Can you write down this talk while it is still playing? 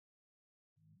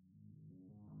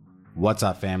What's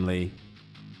up, family?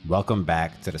 Welcome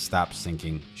back to the Stop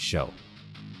Sinking Show,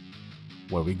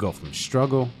 where we go from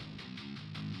struggle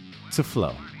to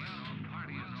flow.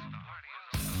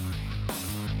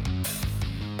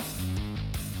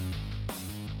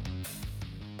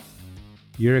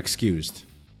 You're excused.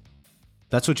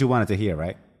 That's what you wanted to hear,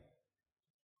 right?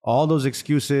 All those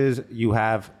excuses you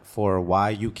have for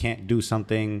why you can't do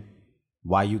something,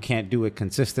 why you can't do it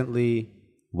consistently,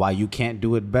 why you can't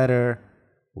do it better,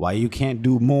 why you can't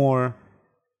do more,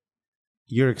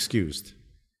 you're excused.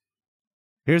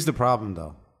 Here's the problem,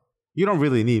 though. You don't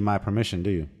really need my permission,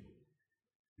 do you?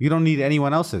 You don't need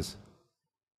anyone else's.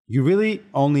 You really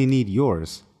only need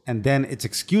yours, and then it's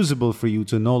excusable for you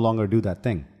to no longer do that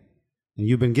thing. And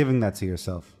you've been giving that to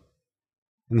yourself.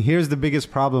 And here's the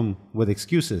biggest problem with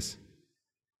excuses.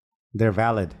 They're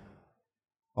valid.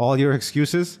 All your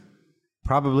excuses,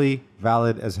 probably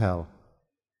valid as hell.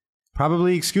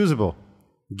 Probably excusable,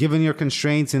 given your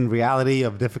constraints and reality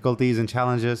of difficulties and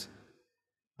challenges.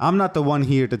 I'm not the one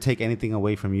here to take anything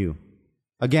away from you.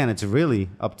 Again, it's really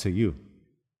up to you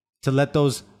to let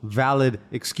those valid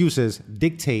excuses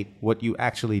dictate what you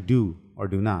actually do or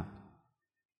do not.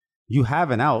 You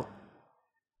have an out,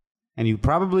 and you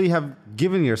probably have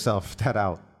given yourself that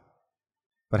out.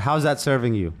 But how's that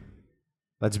serving you?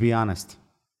 Let's be honest.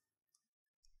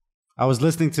 I was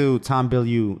listening to Tom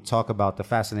Bilyeu talk about the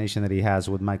fascination that he has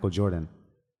with Michael Jordan,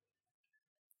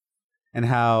 and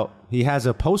how he has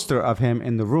a poster of him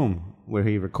in the room where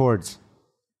he records.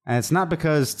 And it's not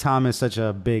because Tom is such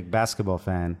a big basketball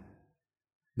fan.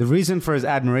 The reason for his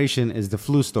admiration is the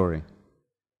flu story.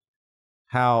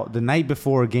 How the night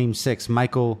before Game 6,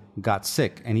 Michael got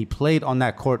sick, and he played on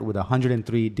that court with a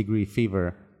 103-degree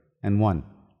fever and won.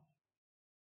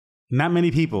 Not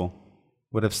many people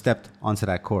would have stepped onto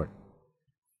that court.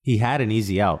 He had an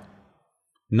easy out.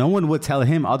 No one would tell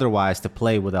him otherwise to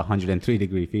play with a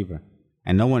 103-degree fever.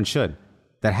 And no one should.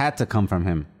 That had to come from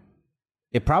him.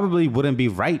 It probably wouldn't be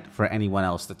right for anyone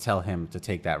else to tell him to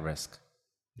take that risk.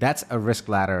 That's a risk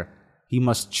ladder he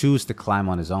must choose to climb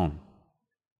on his own.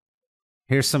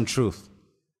 Here's some truth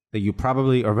that you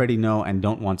probably already know and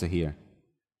don't want to hear.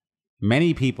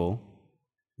 Many people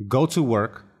go to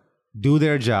work, do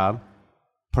their job,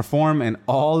 perform in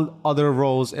all other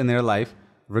roles in their life,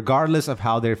 regardless of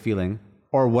how they're feeling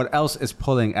or what else is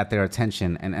pulling at their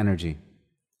attention and energy.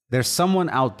 There's someone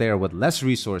out there with less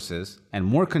resources and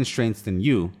more constraints than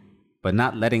you, but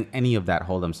not letting any of that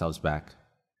hold themselves back.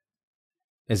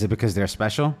 Is it because they're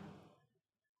special?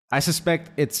 I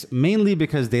suspect it's mainly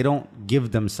because they don't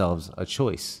give themselves a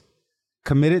choice.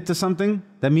 Committed to something,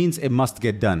 that means it must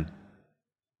get done.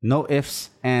 No ifs,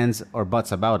 ands, or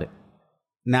buts about it.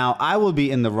 Now, I will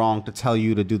be in the wrong to tell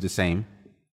you to do the same.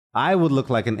 I would look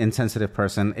like an insensitive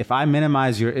person if I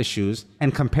minimize your issues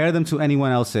and compare them to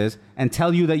anyone else's and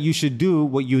tell you that you should do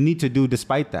what you need to do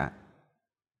despite that.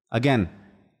 Again,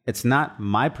 it's not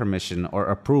my permission or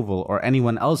approval or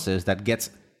anyone else's that gets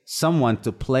someone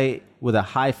to play with a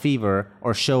high fever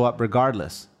or show up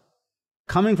regardless.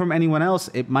 Coming from anyone else,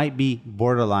 it might be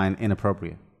borderline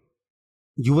inappropriate.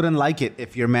 You wouldn't like it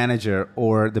if your manager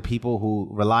or the people who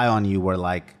rely on you were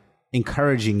like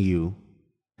encouraging you,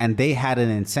 and they had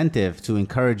an incentive to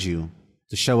encourage you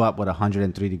to show up with a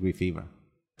 103-degree fever.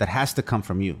 That has to come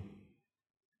from you.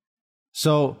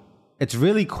 So it's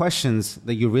really questions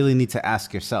that you really need to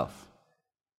ask yourself.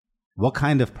 What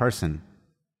kind of person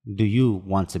do you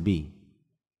want to be?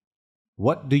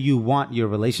 What do you want your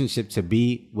relationship to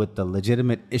be with the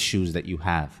legitimate issues that you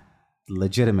have? The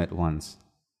legitimate ones,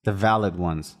 the valid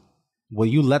ones. Will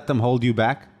you let them hold you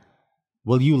back?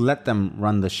 Will you let them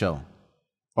run the show?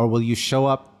 Or will you show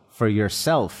up for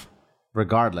yourself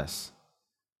regardless?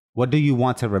 What do you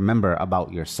want to remember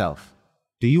about yourself?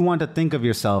 Do you want to think of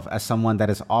yourself as someone that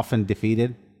is often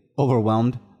defeated,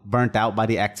 overwhelmed, burnt out by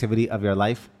the activity of your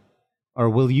life? Or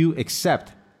will you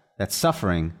accept that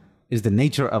suffering is the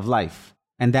nature of life,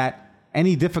 and that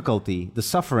any difficulty, the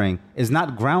suffering, is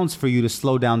not grounds for you to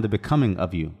slow down the becoming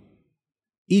of you?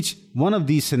 Each one of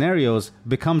these scenarios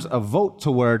becomes a vote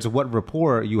towards what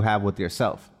rapport you have with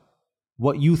yourself,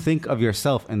 what you think of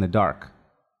yourself in the dark,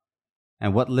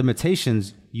 and what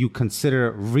limitations you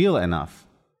consider real enough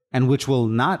and which will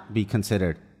not be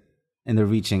considered in the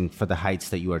reaching for the heights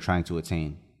that you are trying to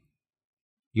attain.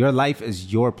 Your life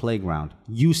is your playground.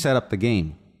 You set up the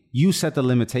game. You set the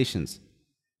limitations.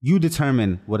 You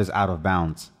determine what is out of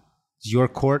bounds. It's your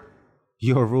court,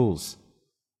 your rules.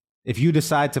 If you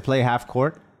decide to play half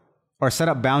court or set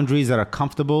up boundaries that are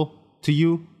comfortable to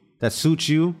you, that suit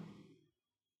you,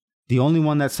 the only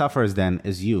one that suffers then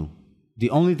is you. The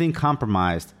only thing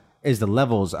compromised is the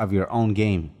levels of your own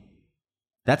game.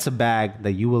 That's a bag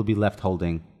that you will be left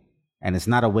holding, and it's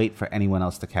not a weight for anyone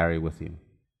else to carry with you.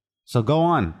 So go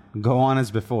on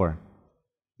as before.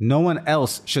 No one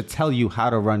else should tell you how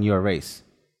to run your race.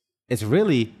 It's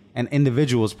really an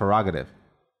individual's prerogative.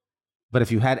 But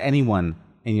if you had anyone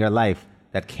in your life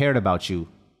that cared about you,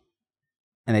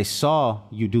 and they saw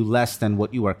you do less than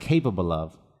what you are capable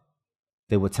of,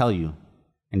 they would tell you.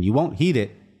 And you won't heed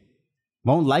it,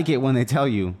 won't like it when they tell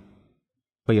you,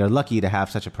 but you're lucky to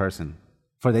have such a person,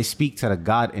 for they speak to the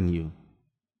God in you,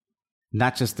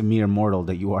 not just the mere mortal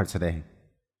that you are today.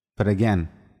 But again,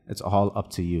 it's all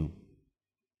up to you.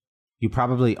 You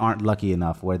probably aren't lucky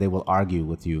enough where they will argue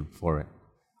with you for it,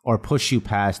 or push you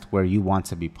past where you want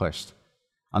to be pushed.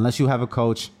 Unless you have a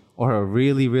coach or a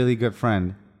really, really good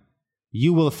friend,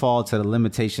 you will fall to the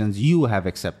limitations you have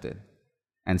accepted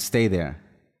and stay there.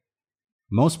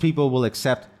 Most people will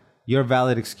accept your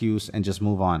valid excuse and just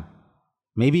move on.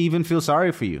 Maybe even feel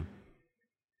sorry for you.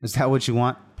 Is that what you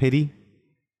want? Pity?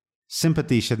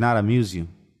 Sympathy should not amuse you.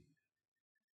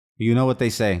 You know what they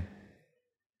say.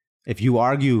 If you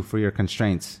argue for your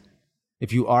constraints,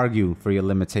 if you argue for your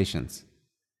limitations,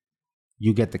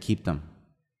 you get to keep them.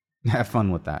 Have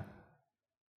fun with that.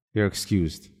 You're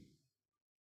excused.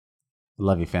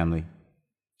 Love you, family.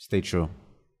 Stay true.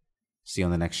 See you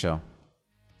on the next show.